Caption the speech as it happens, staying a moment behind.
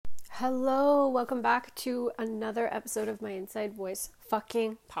Hello, welcome back to another episode of my Inside Voice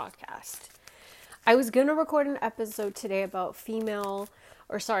fucking podcast. I was gonna record an episode today about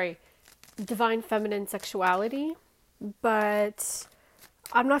divine feminine sexuality, but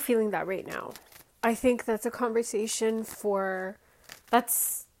I'm not feeling that right now. I think that's a conversation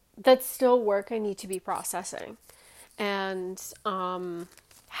that's still work I need to be processing. And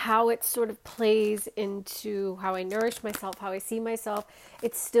how it sort of plays into how I nourish myself, how I see myself,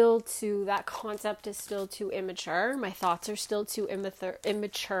 that concept is still too immature. My thoughts are still too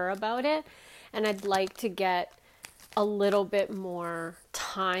immature about it. And I'd like to get a little bit more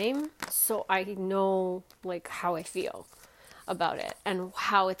time so I know how I feel about it and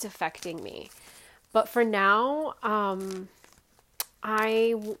how it's affecting me. But for now,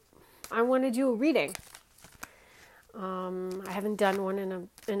 I want to do a reading. I haven't done one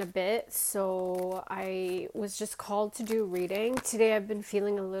in a bit, so I was just called to do reading. Today I've been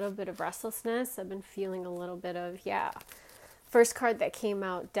feeling a little bit of restlessness. I've been feeling a little bit of, first card that came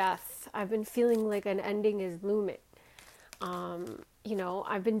out, death. I've been feeling like an ending is looming.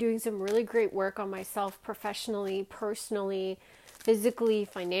 I've been doing some really great work on myself professionally, personally, physically,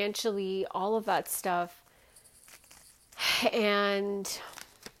 financially, all of that stuff. And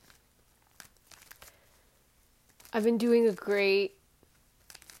I've been doing a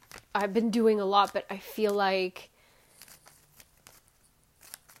lot, but I feel like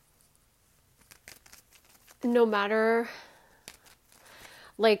no matter,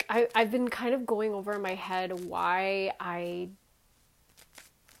 I've been kind of going over in my head why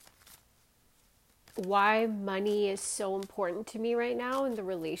money is so important to me right now and the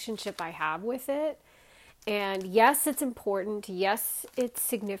relationship I have with it. And yes, it's important. Yes, it's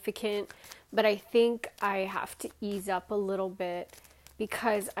significant. But I think I have to ease up a little bit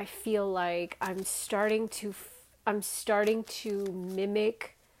because I feel like I'm starting to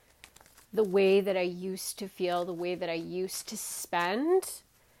mimic the way that I used to feel, the way that I used to spend.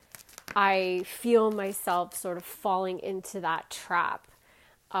 I feel myself sort of falling into that trap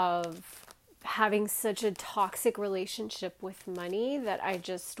of having such a toxic relationship with money that I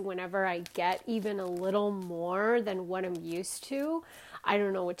just, whenever I get even a little more than what I'm used to, I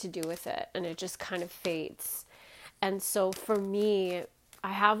don't know what to do with it, and it just kind of fades. And so for me, I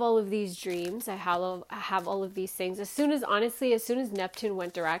have all of these dreams, I have all of these things. As soon as Neptune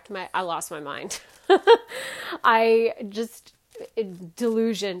went direct, I lost my mind.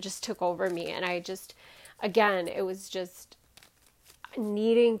 Delusion just took over me, and it was just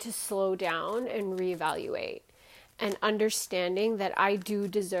needing to slow down and reevaluate and understanding that I do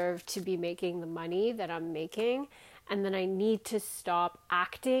deserve to be making the money that I'm making, and then I need to stop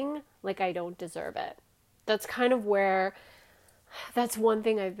acting like I don't deserve it. That's one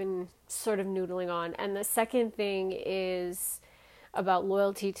thing I've been sort of noodling on. And the second thing is about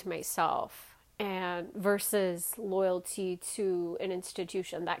loyalty to myself and versus loyalty to an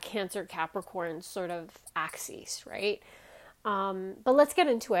institution, that Cancer Capricorn sort of axis, right? But let's get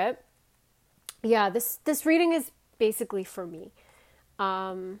into it. Yeah, this reading is basically for me.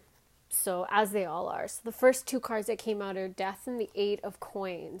 So as they all are. So the first two cards that came out are Death and the Eight of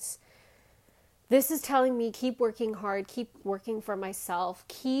Coins. This is telling me keep working hard, keep working for myself,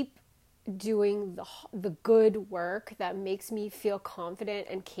 keep doing the good work that makes me feel confident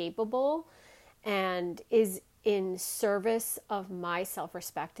and capable and is in service of my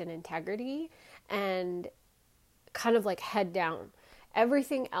self-respect and integrity, and kind of head down.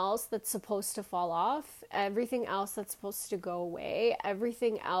 Everything else that's supposed to fall off, everything else that's supposed to go away,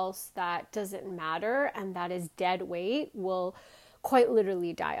 everything else that doesn't matter and that is dead weight will quite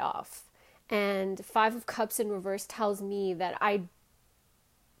literally die off. And Five of Cups in reverse tells me that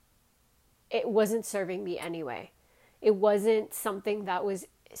it wasn't serving me anyway. It wasn't something that was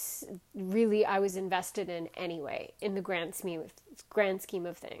really I was invested in anyway, in the grand scheme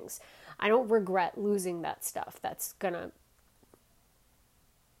of things. I don't regret losing that stuff that's gonna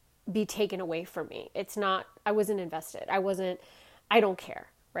be taken away from me. I wasn't invested. I don't care,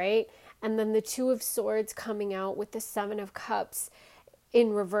 right? And then the Two of Swords coming out with the Seven of Cups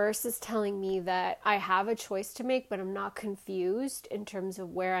in reverse is telling me that I have a choice to make, but I'm not confused in terms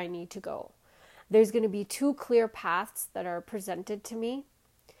of where I need to go. There's going to be two clear paths that are presented to me,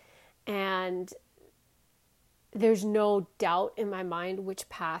 and there's no doubt in my mind which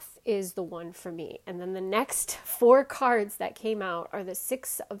path is the one for me. And then the next four cards that came out are the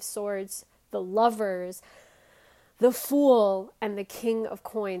Six of Swords, the Lovers, the Fool, and the King of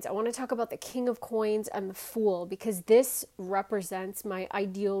Coins. I want to talk about the King of Coins and the Fool because this represents my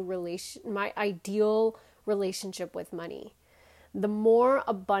ideal relationship with money. The more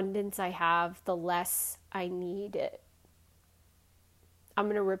abundance I have, the less I need it. I'm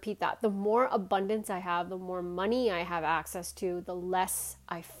going to repeat that. The more abundance I have, the more money I have access to, the less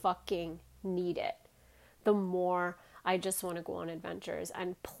I fucking need it. The more I just want to go on adventures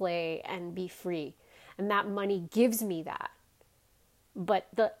and play and be free. And that money gives me that. But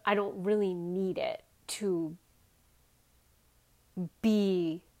I don't really need it to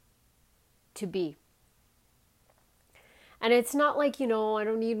be. And it's not like, I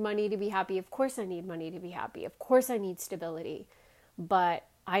don't need money to be happy. Of course I need money to be happy. Of course I need stability. But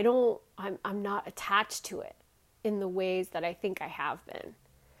I'm not attached to it in the ways that I think I have been.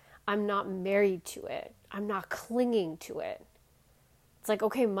 I'm not married to it. I'm not clinging to it. It's like,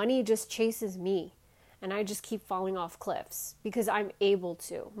 okay, money just chases me and I just keep falling off cliffs because I'm able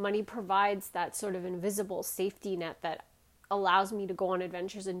to. Money provides that sort of invisible safety net that allows me to go on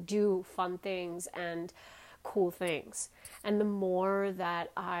adventures and do fun things and cool things. And the more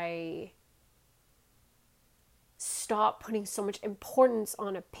that I stop putting so much importance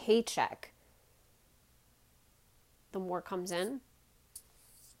on a paycheck, the more comes in.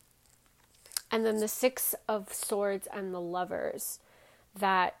 And then the Six of Swords and the Lovers,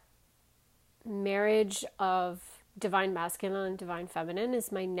 that marriage of divine masculine and divine feminine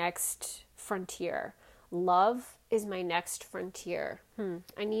is my next frontier. Love is my next frontier.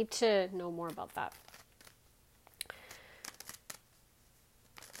 I need to know more about that.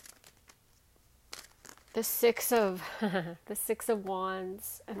 The Six of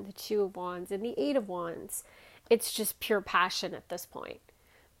Wands and the Two of Wands and the Eight of Wands. It's just pure passion at this point.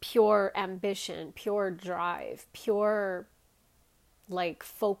 Pure ambition, pure drive, pure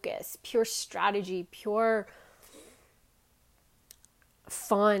focus, pure strategy, pure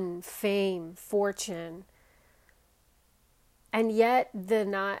fun, fame, fortune. And yet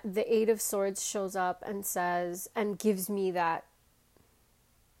the Eight of Swords shows up and says, and gives me that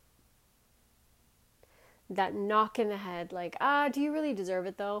knock in the head, do you really deserve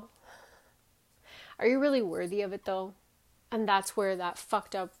it though? Are you really worthy of it though? And that's where that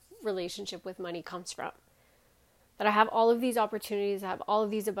fucked up relationship with money comes from. That I have all of these opportunities, I have all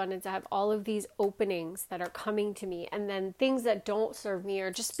of these abundance, I have all of these openings that are coming to me, and then things that don't serve me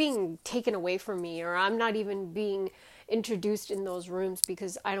are just being taken away from me, or I'm not even being introduced in those rooms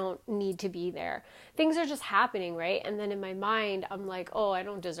because I don't need to be there. Things are just happening, right? And then in my mind, I'm like, oh, I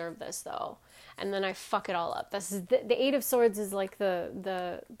don't deserve this though. And then I fuck it all up. This is the Eight of Swords is like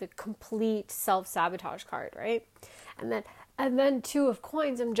the complete self-sabotage card, right? And then Two of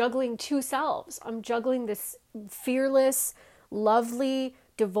Coins, I'm juggling two selves. I'm juggling this fearless, lovely,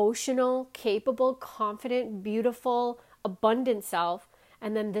 devotional, capable, confident, beautiful, abundant self,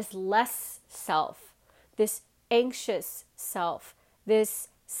 and then this less self, this anxious self, this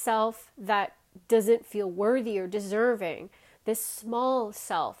self that doesn't feel worthy or deserving, this small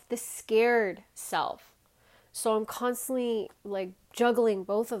self, this scared self. So I'm constantly juggling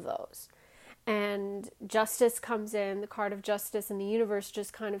both of those. And justice comes in, the card of justice, and the universe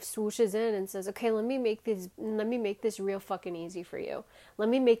just kind of swooshes in and says, okay, let me make this real fucking easy for you. Let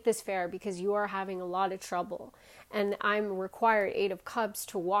me make this fair because you are having a lot of trouble. And I'm required, Eight of Cups,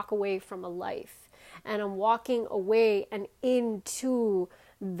 to walk away from a life. And I'm walking away and into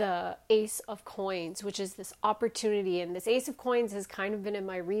the Ace of Coins, which is this opportunity. And this Ace of Coins has kind of been in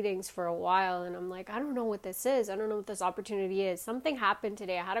my readings for a while. And I'm like, I don't know what this is. I don't know what this opportunity is. Something happened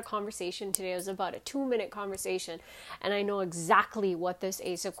today. I had a conversation today. It was about a 2-minute conversation. And I know exactly what this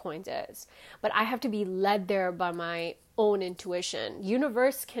Ace of Coins is. But I have to be led there by my own intuition.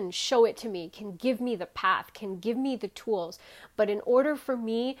 Universe can show it to me, can give me the path, can give me the tools. But in order for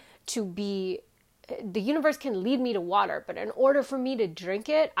me to be the universe can lead me to water, but in order for me to drink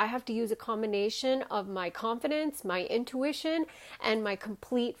it, I have to use a combination of my confidence, my intuition, and my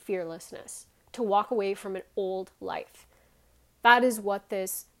complete fearlessness to walk away from an old life. That is what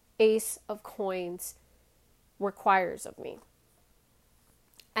this Ace of Coins requires of me.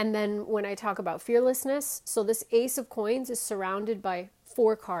 And then when I talk about fearlessness, so this Ace of Coins is surrounded by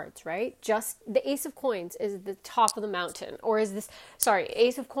 4 cards, right? Just the Ace of Coins is the top of the mountain, or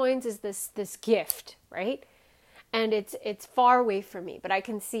Ace of Coins is this gift, right? And it's far away from me, but I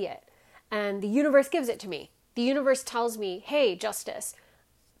can see it. And the universe gives it to me. The universe tells me, hey, Justice,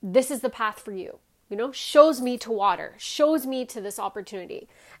 this is the path for you. Shows me to water, shows me to this opportunity.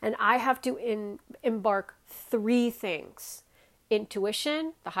 And I have to embark 3 things.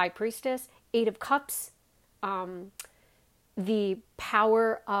 Intuition, the High Priestess, Eight of Cups, the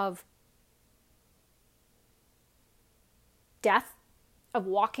power of death, of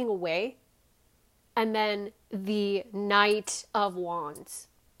walking away, and then the Knight of Wands,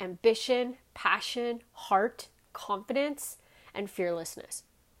 ambition, passion, heart, confidence, and fearlessness.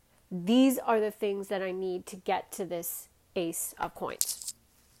 These are the things that I need to get to this Ace of Coins.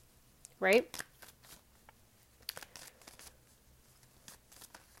 right?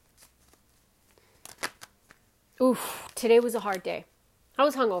 Oof, today was a hard day. I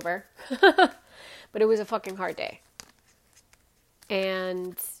was hungover, but it was a fucking hard day.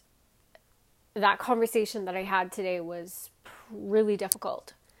 And that conversation that I had today was really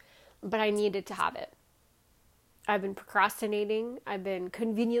difficult, but I needed to have it. I've been procrastinating. I've been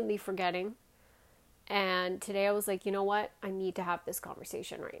conveniently forgetting. And today I was like, you know what? I need to have this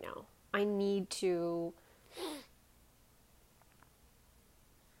conversation right now. I need to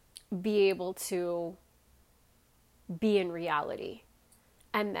be able to be in reality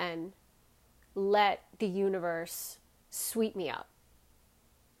and then let the universe sweep me up.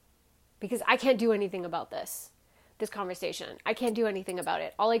 Because I can't do anything about this conversation. I can't do anything about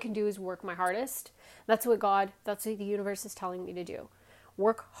it. All I can do is work my hardest. That's what the universe is telling me to do.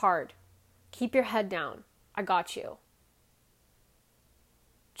 Work hard. Keep your head down. I got you.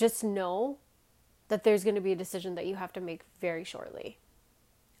 Just know that there's going to be a decision that you have to make very shortly.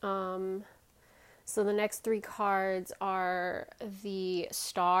 So the next 3 cards are the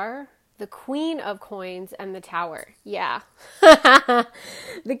Star, the Queen of Coins, and the Tower. Yeah.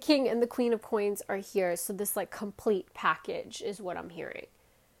 The King and the Queen of Coins are here. So this like complete package is what I'm hearing.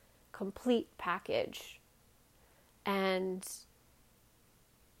 Complete package. And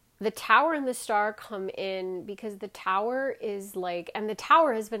the Tower and the Star come in because the Tower is like, and the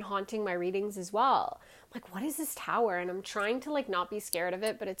Tower has been haunting my readings as well. I'm like, what is this Tower? And I'm trying to like not be scared of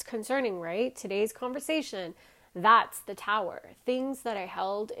it, but it's concerning, right? Today's conversation, that's the Tower. Things that I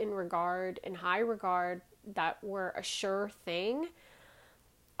held in high regard, that were a sure thing,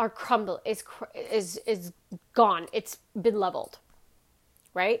 are is gone. It's been leveled,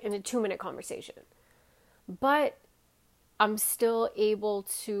 right? In a 2-minute conversation. But I'm still able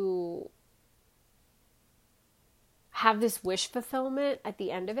to have this wish fulfillment at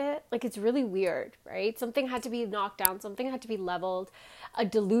the end of it. Like, it's really weird, right? Something had to be knocked down. Something had to be leveled. A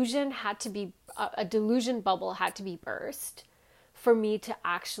delusion bubble had to be burst for me to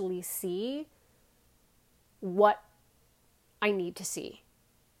actually see what I need to see.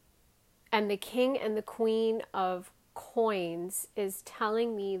 And the King and the Queen of Coins is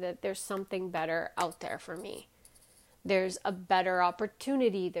telling me that there's something better out there for me. There's a better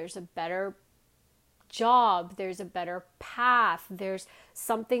opportunity. There's a better job. There's a better path. There's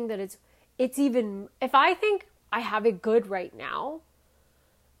something that it's even, if I think I have it good right now,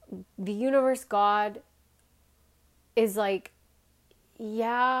 the universe, God is like,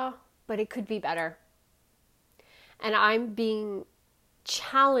 yeah, but it could be better. And I'm being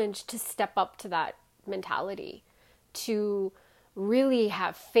challenged to step up to that mentality, to really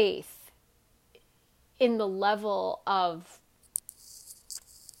have faith in the level of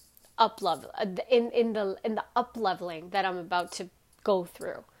in the up leveling that I'm about to go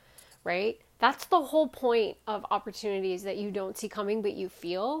through, right? That's the whole point of opportunities that you don't see coming, but you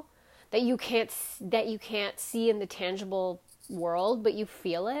feel that you can't see in the tangible world, but you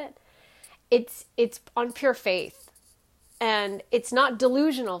feel it. It's on pure faith, and it's not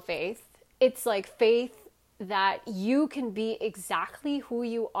delusional faith. It's like faith that you can be exactly who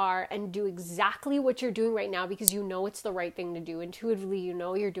you are and do exactly what you're doing right now because you know it's the right thing to do. Intuitively, you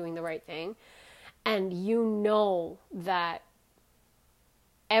know you're doing the right thing. And you know that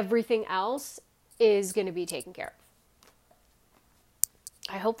everything else is going to be taken care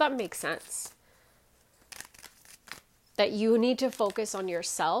of. I hope that makes sense. That you need to focus on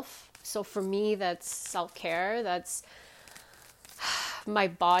yourself. So for me, that's self-care. That's my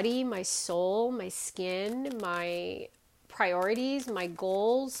body, my soul, my skin, my priorities, my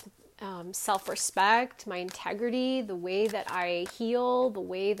goals, self-respect, my integrity, the way that I heal, the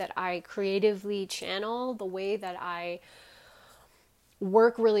way that I creatively channel, the way that I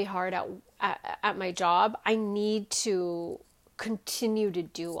work really hard at my job. I need to continue to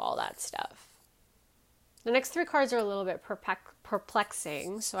do all that stuff. The next 3 cards are a little bit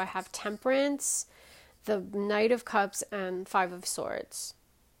perplexing. So I have Temperance, the Knight of Cups, and 5 of Swords.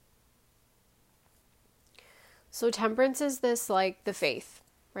 So Temperance is this, like, the faith,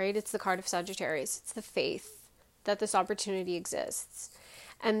 right? It's the card of Sagittarius. It's the faith that this opportunity exists.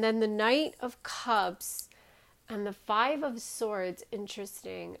 And then the Knight of Cups and the 5 of Swords,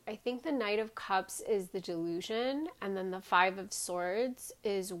 interesting. I think the Knight of Cups is the delusion, and then the 5 of Swords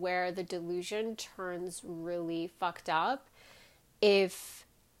is where the delusion turns really fucked up.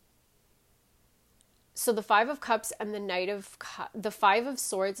 So the 5 of Cups and the 5 of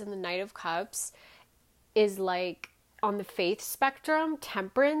Swords and the Knight of Cups is like on the faith spectrum.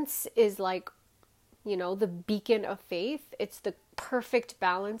 Temperance is like, you know, the beacon of faith. It's the perfect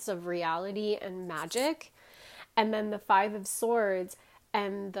balance of reality and magic. And then the 5 of Swords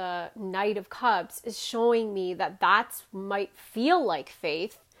and the Knight of Cups is showing me that that's might feel like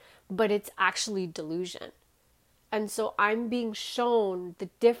faith, but it's actually delusion. And so I'm being shown the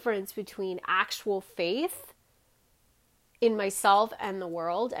difference between actual faith in myself and the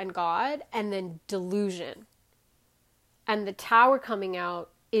world and God, and then delusion. And the Tower coming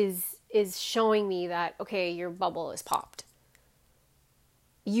out is showing me that, okay, your bubble is popped.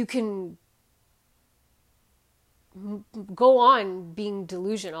 You can go on being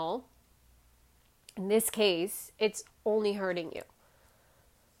delusional. In this case, it's only hurting you.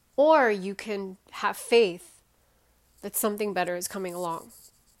 Or you can have faith that something better is coming along,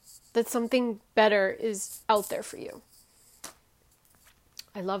 that something better is out there for you.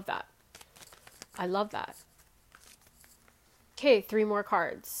 I love that. I love that. Okay, 3 more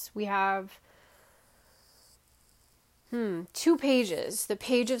cards. We have 2 pages, the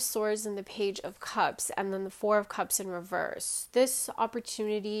Page of Swords and the Page of Cups, and then the 4 of Cups in reverse. This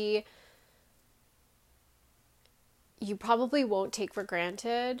opportunity you probably won't take for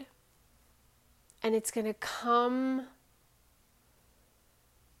granted, and it's going to come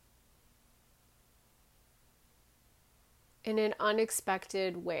in an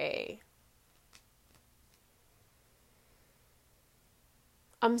unexpected way.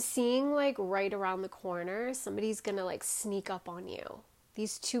 I'm seeing like right around the corner, somebody's gonna like sneak up on you.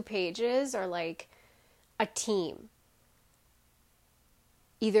 These 2 pages are like a team.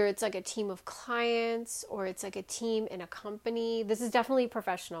 Either it's like a team of clients or it's like a team in a company. This is definitely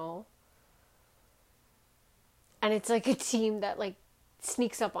professional. And it's like a team that like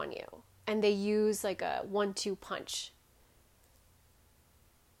sneaks up on you. And they use like a 1-2 punch.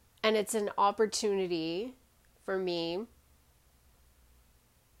 And it's an opportunity for me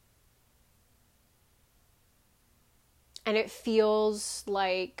and it feels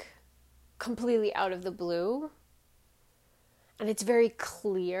like completely out of the blue. And it's very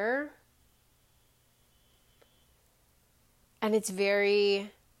clear. And it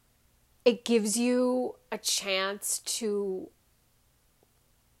gives you a chance to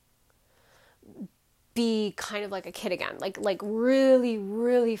be kind of like a kid again. Like really,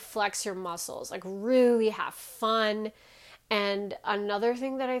 really flex your muscles. Like really have fun. And another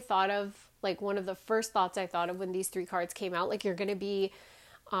thing that I thought of, like one of the first thoughts I thought of when these 3 cards came out, like you're going to be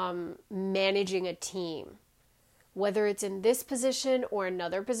managing a team. Whether it's in this position or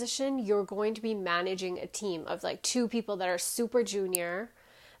another position, you're going to be managing a team of like 2 people that are super junior,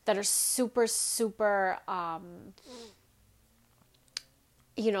 that are super, super,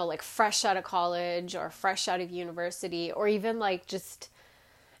 like fresh out of college or fresh out of university, or even like just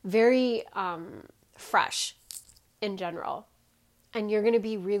very fresh in general. And you're going to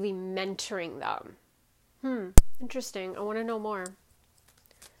be really mentoring them. Interesting. I want to know more.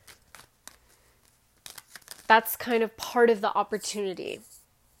 That's kind of part of the opportunity.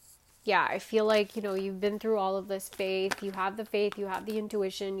 Yeah, I feel like, you've been through all of this faith. You have the faith, you have the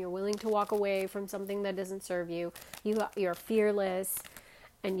intuition. You're willing to walk away from something that doesn't serve you. You're fearless.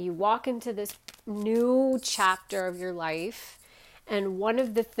 And you walk into this new chapter of your life. And one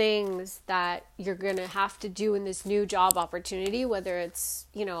of the things that you're going to have to do in this new job opportunity, whether it's,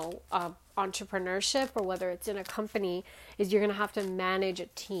 entrepreneurship or whether it's in a company, is you're going to have to manage a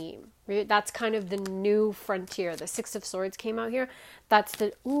team. That's kind of the new frontier. The 6 of Swords came out here. That's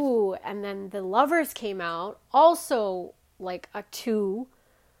and then the Lovers came out, also like a 2,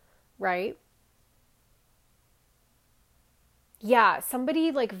 right? Yeah,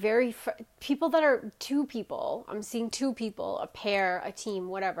 somebody like people that are 2 people. I'm seeing 2 people, a pair, a team,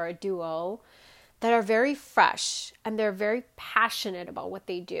 whatever, a duo, that are very fresh and they're very passionate about what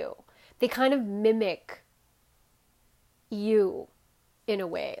they do. They kind of mimic you in a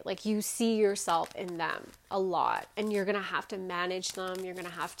way. Like you see yourself in them a lot, and you're going to have to manage them. You're going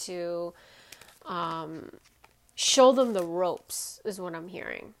to have to show them the ropes is what I'm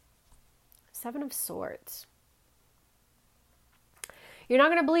hearing. 7 of Swords. You're not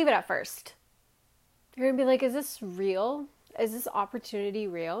going to believe it at first. You're going to be like, is this real? Is this opportunity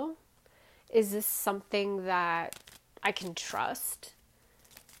real? Is this something that I can trust?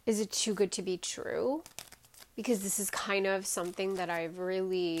 Is it too good to be true? Because this is kind of something that I've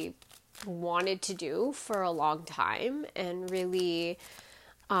really wanted to do for a long time and really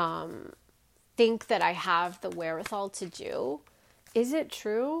think that I have the wherewithal to do. Is it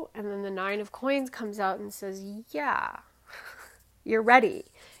true? And then the 9 of Coins comes out and says, yeah. You're ready.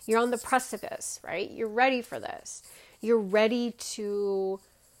 You're on the precipice, right? You're ready for this. You're ready to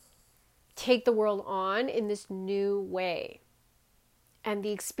take the world on in this new way. And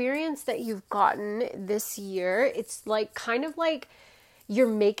the experience that you've gotten this year, it's like kind of like you're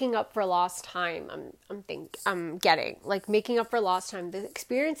making up for lost time. I'm getting like making up for lost time. The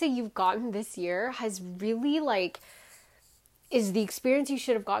experience that you've gotten this year has really like is the experience you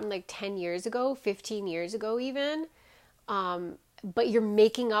should have gotten like 10 years ago, 15 years ago even. But you're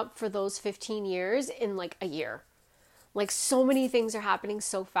making up for those 15 years in like a year. Like so many things are happening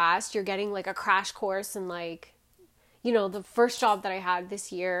so fast. You're getting like a crash course and like, you know, the first job that I had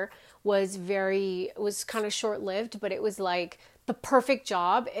this year was kind of short-lived, but it was like the perfect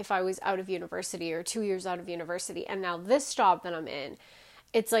job if I was out of university or 2 years out of university. And now this job that I'm in,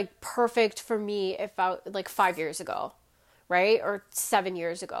 it's like perfect for me if I like 5 years ago, right? Or 7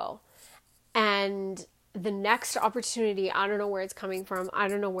 years ago. And the next opportunity, I don't know where it's coming from. I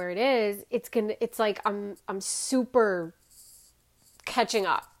don't know where it is. It's like I'm super catching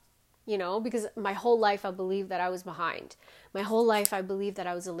up. You know, because my whole life I believed that I was behind. My whole life I believed that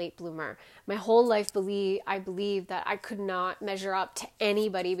I was a late bloomer. My whole life I believed that I could not measure up to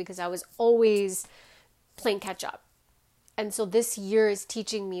anybody because I was always playing catch up. And so this year is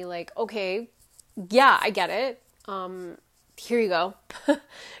teaching me like, okay, yeah, I get it. Here you go.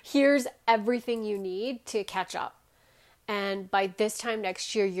 Here's everything you need to catch up. And by this time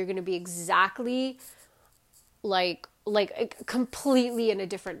next year, you're going to be exactly like completely in a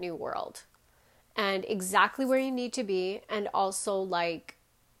different new world and exactly where you need to be, and also like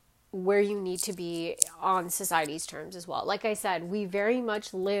where you need to be on society's terms as well. Like I said, we very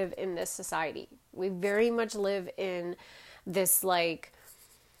much live in this society. We very much live in this like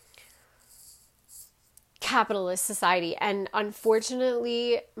capitalist society, and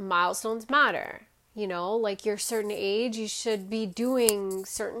unfortunately milestones matter. You know, like you're a certain age, you should be doing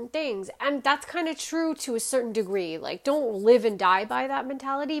certain things. And that's kind of true to a certain degree. Like, don't live and die by that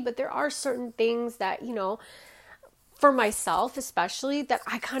mentality. But there are certain things that, you know, for myself especially, that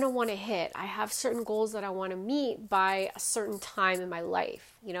I kind of want to hit. I have certain goals that I want to meet by a certain time in my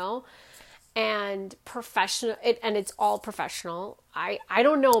life, you know? And and it's all professional. I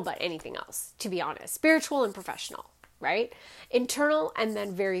don't know about anything else, to be honest. Spiritual and professional, right? Internal and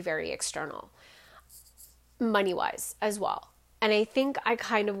then very, very external. Money-wise as well. And I think I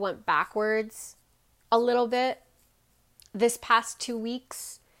kind of went backwards a little bit this past 2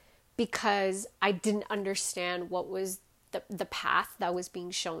 weeks because I didn't understand what was the path that was being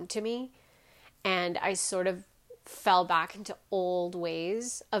shown to me. And I sort of fell back into old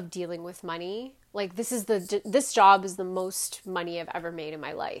ways of dealing with money. Like this job is the most money I've ever made in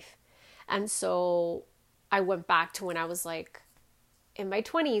my life. And so I went back to when I was like in my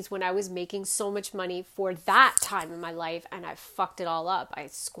 20s, when I was making so much money for that time in my life, and I fucked it all up. I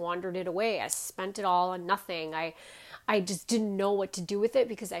squandered it away. I spent it all on nothing. I just didn't know what to do with it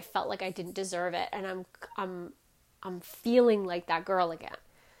because I felt like I didn't deserve it. And I'm feeling like that girl again.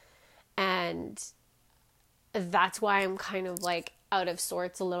 And that's why I'm kind of like out of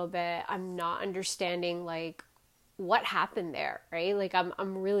sorts a little bit. I'm not understanding like what happened there, right? Like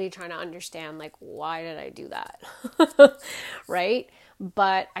I'm really trying to understand like, why did I do that? Right?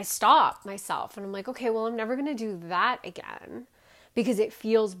 But I stopped myself and I'm like, okay, well, I'm never going to do that again because it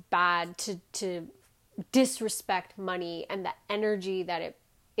feels bad to disrespect money and the energy that it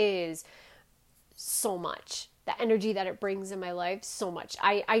is so much, the energy that it brings in my life so much.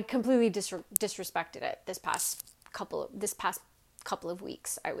 I completely disrespected it this past couple of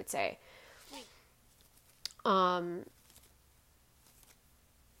weeks, I would say. And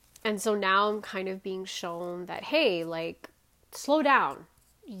so now I'm kind of being shown that, hey, like, slow down.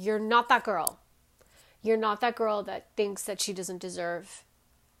 You're not that girl. You're not that girl that thinks that she doesn't deserve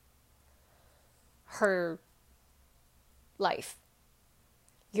her life.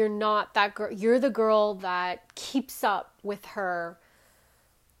 You're not that girl. You're the girl that keeps up with her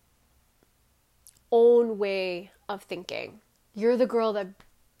own way of thinking. You're the girl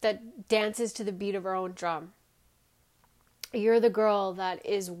that dances to the beat of her own drum. You're the girl that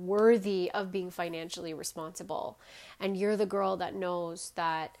is worthy of being financially responsible. And you're the girl that knows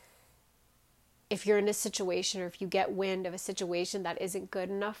that if you're in a situation or if you get wind of a situation that isn't good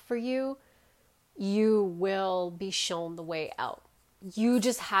enough for you, you will be shown the way out. You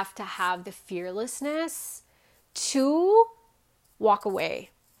just have to have the fearlessness to walk away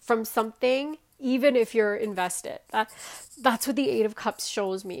from something, even if you're invested. That's what the Eight of Cups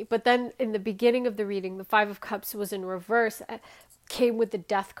shows me. But then in the beginning of the reading, the Five of Cups was in reverse, came with the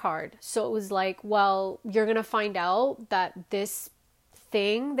Death card. So it was like, well, you're going to find out that this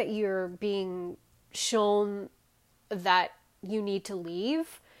thing that you're being shown that you need to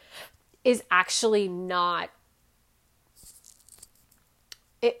leave is actually not,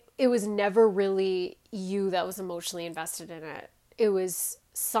 it was never really you that was emotionally invested in it. It was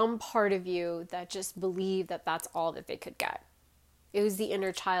some part of you that just believed that that's all that they could get. It was the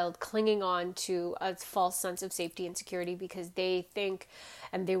inner child clinging on to a false sense of safety and security because they think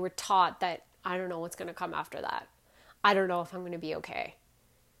and they were taught that I don't know what's going to come after that. I don't know if I'm going to be okay.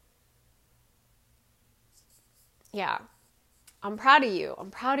 Yeah. I'm proud of you. I'm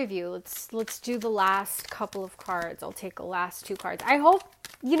proud of you. Let's do the last couple of cards. I'll take the last 2 cards. I hope,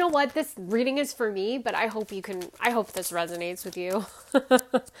 you know what, this reading is for me, but I hope this resonates with you.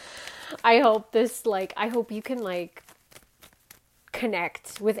 I hope you can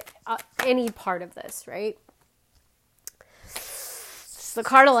connect with any part of this, right? So the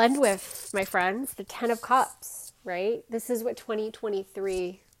card I'll end with, my friends, the 10 of Cups, right? This is what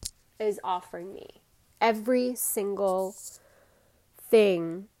 2023 is offering me. Every single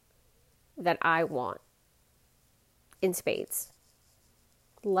thing that I want in spades.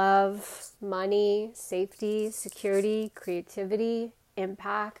 Love, money, safety, security, creativity,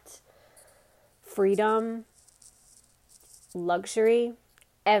 impact, freedom, luxury,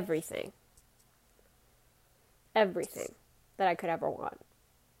 everything. Everything that I could ever want.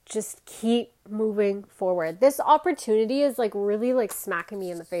 Just keep moving forward. This opportunity is really smacking me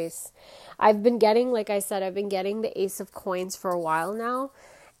in the face. I've been getting, like I said, the Ace of Coins for a while now,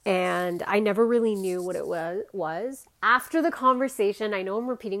 and I never really knew what it was. After the conversation, I know I'm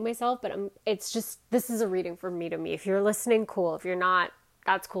repeating myself, but this is a reading from me to me. If you're listening, cool. If you're not,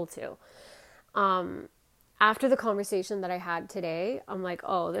 that's cool too. After the conversation that I had today, I'm like,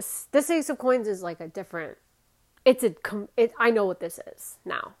 oh, this Ace of Coins is a different, I know what this is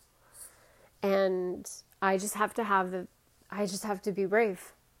now. And I just have to be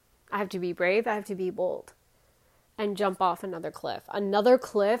brave. I have to be brave. I have to be bold and jump off another cliff. Another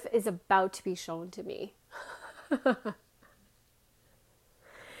cliff is about to be shown to me.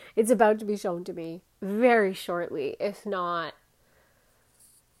 It's about to be shown to me very shortly, if not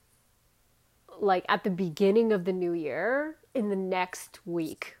at the beginning of the new year, in the next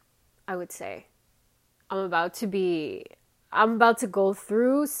week, I would say. I'm about to go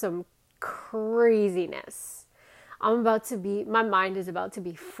through some craziness. My mind is about to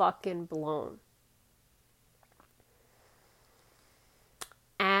be fucking blown.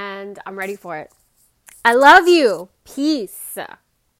 And I'm ready for it. I love you. Peace.